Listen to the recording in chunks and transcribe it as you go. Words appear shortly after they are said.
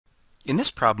In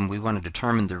this problem, we want to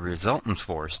determine the resultant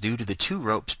force due to the two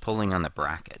ropes pulling on the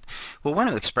bracket. We'll want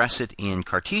to express it in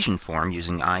Cartesian form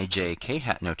using I, J, K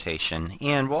hat notation,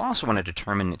 and we'll also want to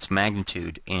determine its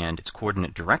magnitude and its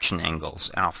coordinate direction angles,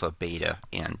 alpha, beta,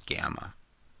 and gamma.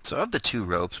 So of the two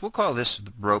ropes, we'll call this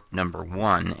rope number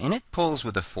 1, and it pulls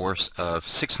with a force of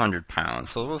 600 pounds.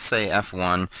 So we'll say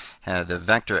F1, the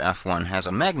vector F1 has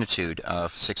a magnitude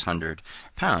of 600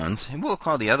 pounds. And we'll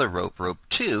call the other rope rope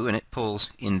 2, and it pulls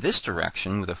in this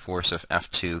direction with a force of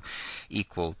F2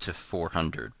 equal to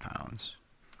 400 pounds.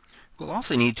 We'll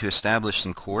also need to establish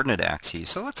some coordinate axes,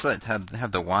 so let's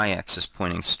have the y-axis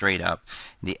pointing straight up.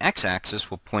 The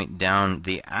x-axis will point down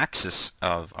the axis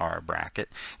of our bracket,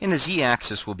 and the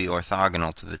z-axis will be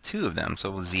orthogonal to the two of them,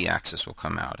 so the z-axis will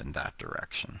come out in that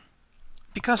direction.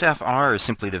 Because FR is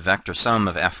simply the vector sum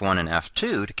of F1 and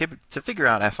F2, to figure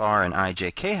out FR in I,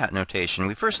 J, K hat notation,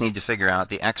 we first need to figure out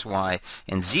the x, y,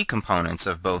 and z components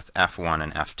of both F1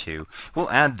 and F2.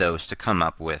 We'll add those to come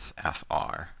up with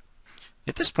FR.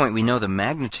 At this point, we know the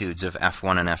magnitudes of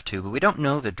F1 and F2, but we don't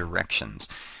know the directions.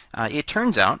 It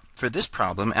turns out, for this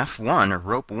problem, F1, or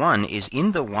rope 1, is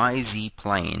in the YZ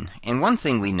plane. And one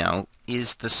thing we know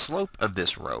is the slope of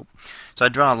this rope. So I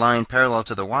draw a line parallel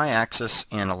to the y-axis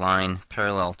and a line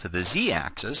parallel to the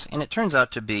z-axis, and it turns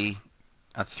out to be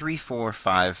a 3, 4,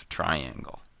 5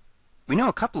 triangle. We know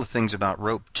a couple of things about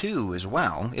rope 2 as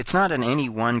well. It's not in any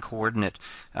one coordinate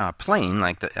plane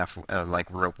like like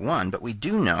rope 1, but we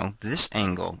do know this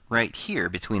angle right here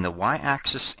between the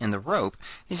y-axis and the rope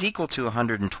is equal to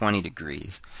 120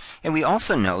 degrees. And we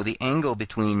also know the angle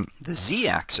between the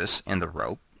z-axis and the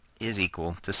rope is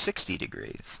equal to 60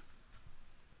 degrees.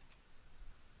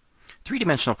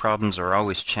 Three-dimensional problems are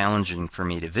always challenging for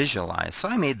me to visualize, so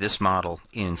I made this model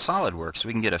in SolidWorks so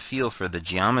we can get a feel for the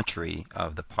geometry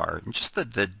of the part and just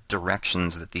the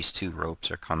directions that these two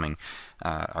ropes are coming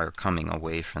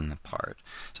away from the part.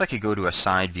 So I could go to a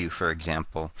side view, for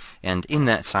example, and in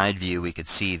that side view we could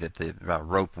see that the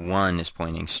rope 1 is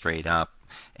pointing straight up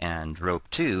and rope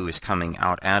 2 is coming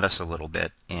out at us a little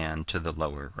bit and to the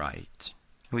lower right.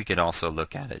 We could also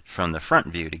look at it from the front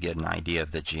view to get an idea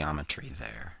of the geometry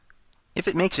there. If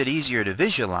it makes it easier to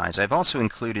visualize, I've also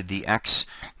included the x,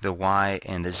 the y,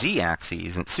 and the z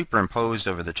axes and superimposed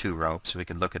over the two ropes so we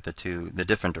could look at the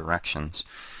different directions.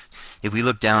 If we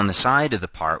look down the side of the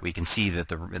part, we can see that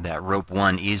that rope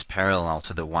 1 is parallel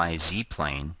to the YZ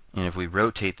plane. And if we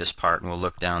rotate this part and we'll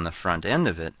look down the front end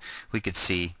of it, we could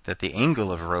see that the angle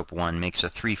of rope 1 makes a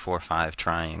 3, 4, 5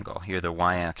 triangle. Here the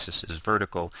y-axis is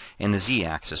vertical and the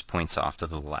z-axis points off to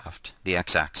the left. The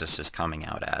x-axis is coming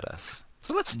out at us.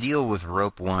 So let's deal with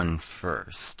rope 1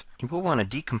 first. We'll want to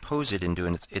decompose it into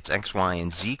its x, y,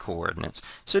 and z coordinates.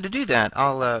 So to do that,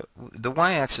 the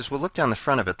y-axis, we'll look down the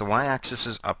front of it. The y-axis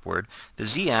is upward. The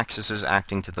z-axis is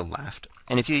acting to the left.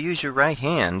 And if you use your right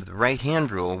hand, the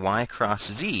right-hand rule, y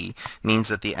cross z, means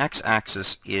that the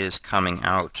x-axis is coming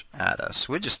out at us.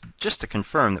 We're just to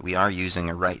confirm that we are using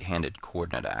a right-handed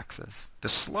coordinate axis. The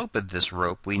slope of this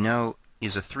rope we know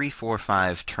is a 3, 4,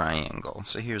 5 triangle.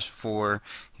 So here's 4,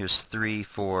 here's 3,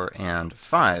 4, and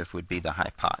 5 would be the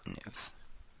hypotenuse.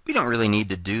 We don't really need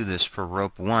to do this for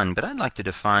rope 1, but I'd like to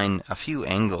define a few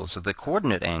angles, the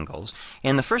coordinate angles.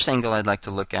 And the first angle I'd like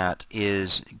to look at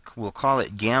is, we'll call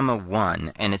it gamma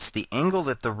 1, and it's the angle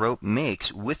that the rope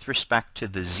makes with respect to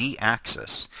the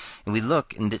z-axis. And we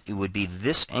look, and it would be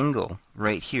this angle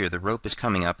right here. The rope is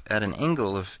coming up at an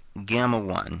angle of gamma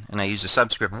 1, and I use a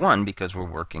subscript 1 because we're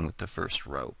working with the first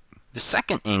rope. The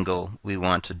second angle we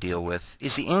want to deal with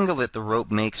is the angle that the rope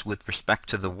makes with respect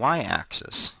to the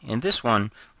y-axis, and this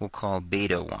one we'll call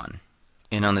beta 1.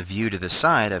 And on the view to the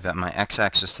side, I've got my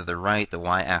x-axis to the right, the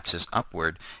y-axis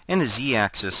upward, and the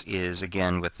z-axis is,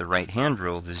 again, with the right-hand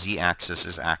rule, the z-axis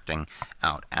is acting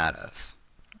out at us.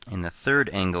 And the third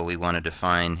angle we want to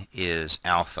define is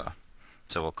alpha.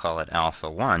 So we'll call it alpha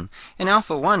 1. And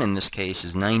alpha 1 in this case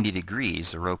is 90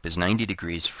 degrees. The rope is 90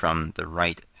 degrees from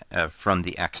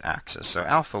the x-axis. So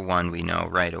alpha 1 we know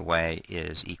right away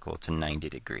is equal to 90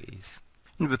 degrees.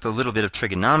 And with a little bit of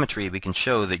trigonometry, we can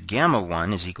show that gamma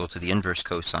 1 is equal to the inverse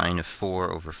cosine of 4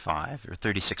 over 5, or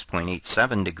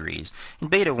 36.87 degrees. And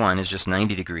beta 1 is just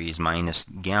 90 degrees minus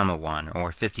gamma 1,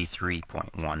 or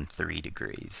 53.13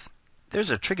 degrees.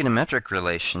 There's a trigonometric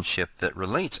relationship that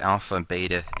relates alpha,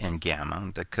 beta, and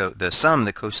gamma. The sum,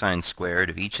 the cosine squared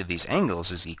of each of these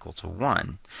angles is equal to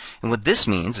 1. And what this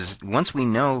means is once we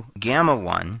know gamma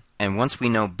 1 and once we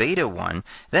know beta 1,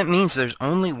 that means there's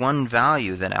only one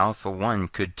value that alpha 1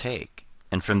 could take.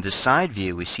 And from this side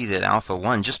view, we see that alpha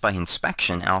 1, just by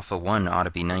inspection, alpha 1 ought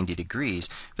to be 90 degrees.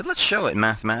 But let's show it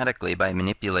mathematically by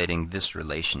manipulating this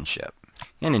relationship.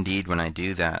 And indeed, when I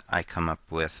do that, I come up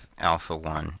with alpha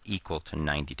 1 equal to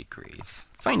 90 degrees.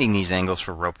 Finding these angles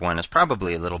for rope 1 is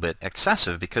probably a little bit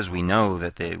excessive because we know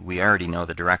that we already know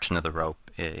the direction of the rope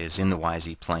is in the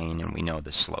YZ plane and we know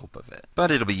the slope of it. But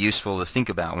it'll be useful to think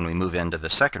about when we move into the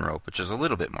second rope, which is a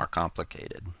little bit more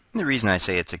complicated. And the reason I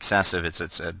say it's excessive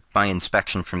is by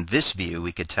inspection from this view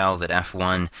we could tell that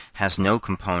F1 has no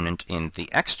component in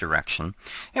the x direction,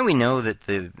 and we know that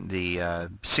the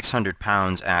 600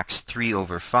 pounds acts 3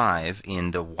 over 5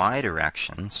 in the y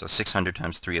direction, so 600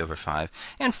 times 3 over 5,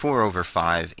 and 4 over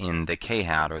 5 in the k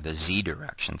hat or the z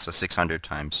direction, so 600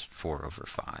 times 4 over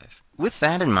 5. With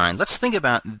that in mind, let's think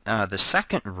about the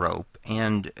second rope,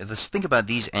 and let's think about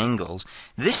these angles.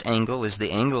 This angle is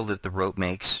the angle that the rope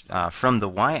makes from the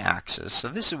y-axis,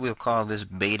 so we'll call this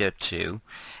beta 2,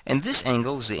 and this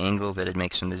angle is the angle that it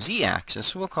makes from the z-axis,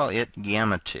 so we'll call it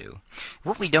gamma 2.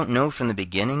 What we don't know from the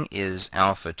beginning is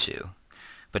alpha 2,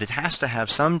 but it has to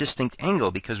have some distinct angle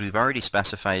because we've already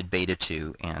specified beta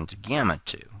 2 and gamma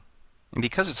 2. And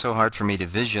because it's so hard for me to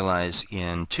visualize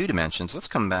in 2 dimensions, let's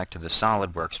come back to the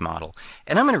SolidWorks model.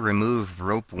 And I'm going to remove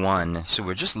rope 1, so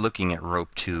we're just looking at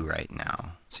rope 2 right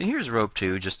now. So here's rope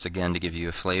 2, just again to give you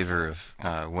a flavor of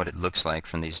what it looks like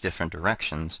from these different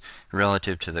directions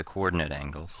relative to the coordinate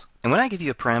angles. And when I give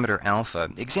you a parameter alpha,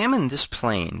 examine this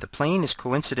plane. The plane is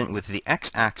coincident with the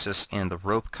x-axis and the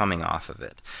rope coming off of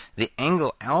it. The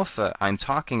angle alpha I'm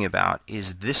talking about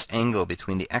is this angle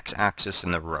between the x-axis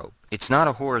and the rope. It's not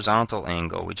a horizontal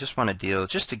angle. We just want to deal,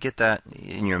 just to get that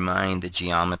in your mind, the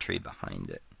geometry behind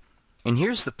it. And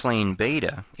here's the plane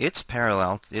beta. It's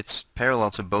parallel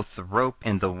to both the rope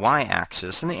and the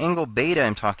y-axis, and the angle beta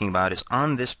I'm talking about is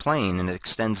on this plane, and it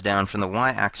extends down from the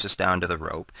y-axis down to the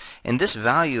rope. And this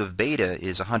value of beta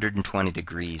is 120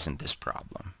 degrees in this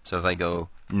problem. So if I go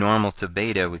normal to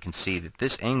beta, we can see that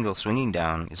this angle swinging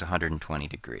down is 120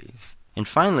 degrees. And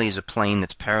finally is a plane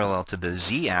that's parallel to the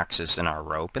z-axis in our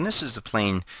rope, and this is the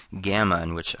plane gamma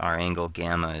in which our angle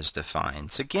gamma is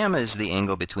defined. So gamma is the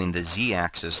angle between the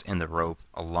z-axis and the rope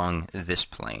along this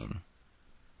plane.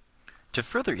 To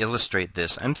further illustrate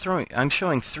this, I'm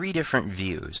showing 3 different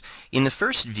views. In the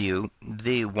first view,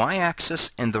 the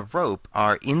y-axis and the rope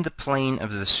are in the plane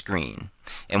of the screen.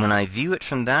 And when I view it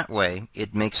from that way,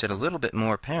 it makes it a little bit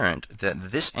more apparent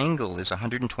that this angle is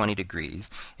 120 degrees,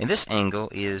 and this angle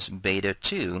is beta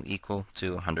 2 equal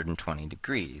to 120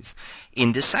 degrees.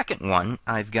 In the second one,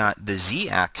 I've got the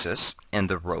z-axis and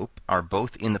the rope are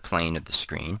both in the plane of the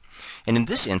screen. And in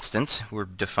this instance, we're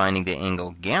defining the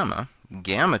angle gamma.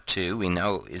 Gamma 2, we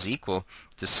know, is equal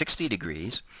to 60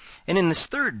 degrees. And in this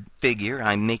third figure,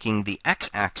 I'm making the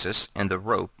x-axis and the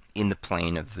rope in the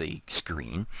plane of the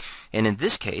screen. And in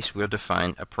this case, we'll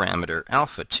define a parameter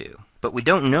alpha 2. But we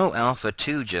don't know alpha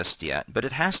 2 just yet, but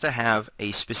it has to have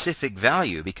a specific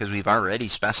value because we've already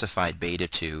specified beta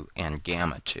 2 and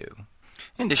gamma 2.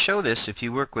 And to show this, if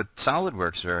you work with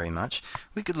SolidWorks very much,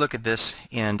 we could look at this,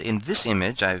 and in this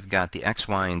image I've got the x,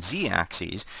 y, and z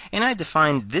axes, and I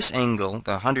defined this angle,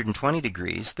 the 120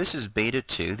 degrees. This is beta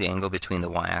 2, the angle between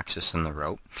the y-axis and the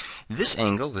rope. This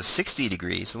angle is 60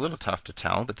 degrees, a little tough to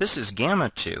tell, but this is gamma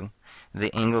 2,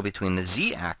 the angle between the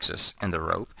z-axis and the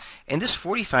rope. And this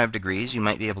 45 degrees, you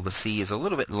might be able to see, is a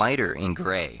little bit lighter in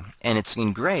gray. And it's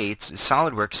in gray,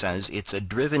 SolidWorks says it's a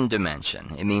driven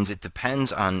dimension. It means it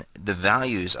depends on the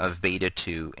values of beta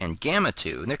 2 and gamma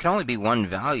 2. And there can only be one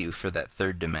value for that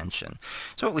third dimension.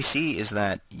 So what we see is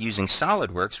that using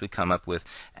SolidWorks, we come up with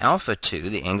alpha 2,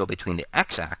 the angle between the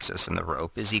x-axis and the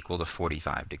rope, is equal to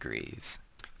 45 degrees.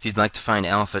 If you'd like to find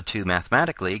alpha 2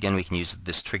 mathematically, again we can use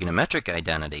this trigonometric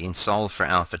identity and solve for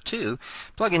alpha 2,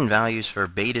 plug in values for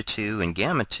beta 2 and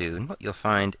gamma 2, and what you'll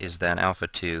find is that alpha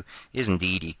 2 is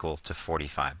indeed equal to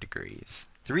 45 degrees.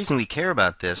 The reason we care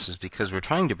about this is because we're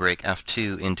trying to break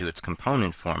F2 into its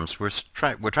component forms. We're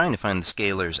trying to find the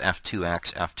scalars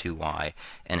F2x, F2y,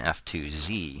 and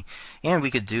F2z. And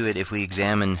we could do it if we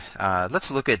examine,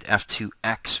 let's look at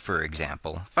F2x for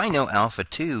example. If I know alpha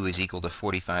 2 is equal to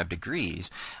 45 degrees,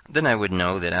 then I would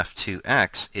know that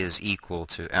F2x is equal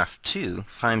to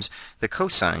F2 times the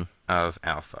cosine of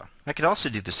alpha. I could also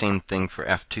do the same thing for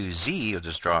F2z. I'll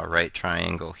just draw a right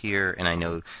triangle here, and I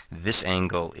know this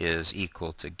angle is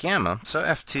equal to gamma, so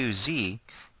F2z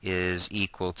is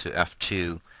equal to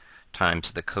F2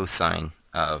 times the cosine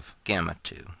of gamma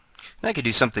 2. And I could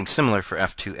do something similar for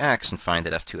F2x and find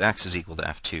that F2x is equal to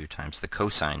F2 times the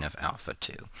cosine of alpha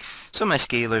 2. So my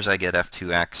scalars, I get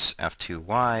F2x,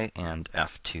 F2y, and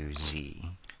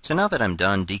F2z. So now that I'm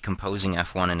done decomposing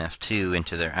F1 and F2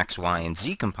 into their x, y, and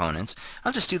z components,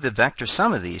 I'll just do the vector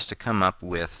sum of these to come up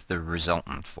with the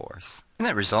resultant force. And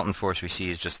that resultant force we see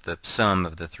is just the sum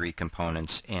of the three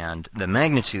components and the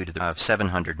magnitude of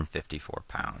 754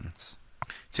 pounds.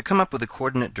 To come up with the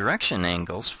coordinate direction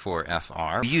angles for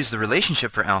FR, we use the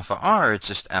relationship for alpha r, it's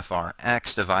just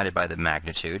FRx divided by the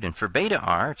magnitude, and for beta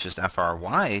r, it's just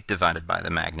FRy divided by the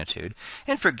magnitude,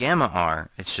 and for gamma r,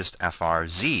 it's just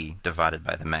FRz divided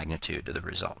by the magnitude of the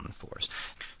resultant force.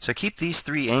 So keep these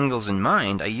three angles in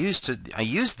mind. I used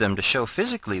them to show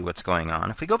physically what's going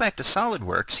on. If we go back to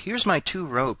SolidWorks, here's my two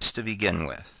ropes to begin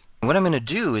with. What I'm going to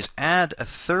do is add a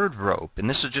third rope, and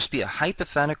this will just be a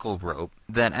hypothetical rope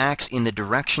that acts in the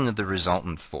direction of the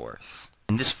resultant force.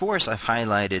 And this force I've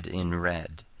highlighted in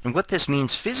red. And what this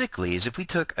means physically is if we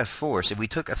took a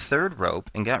third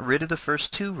rope and got rid of the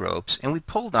first two ropes, and we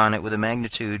pulled on it with a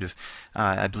magnitude of,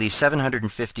 I believe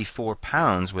 754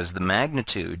 pounds was the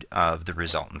magnitude of the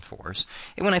resultant force,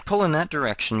 and when I pull in that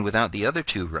direction without the other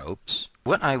two ropes,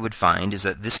 what I would find is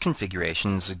that this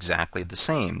configuration is exactly the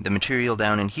same. The material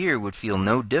down in here would feel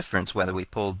no difference whether we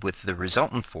pulled with the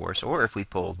resultant force or if we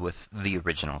pulled with the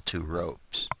original two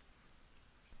ropes.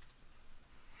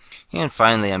 And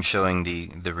finally, I'm showing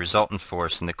the resultant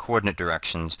force in the coordinate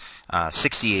directions,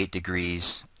 68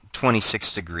 degrees,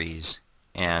 26 degrees,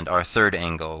 and our third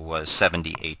angle was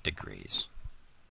 78 degrees.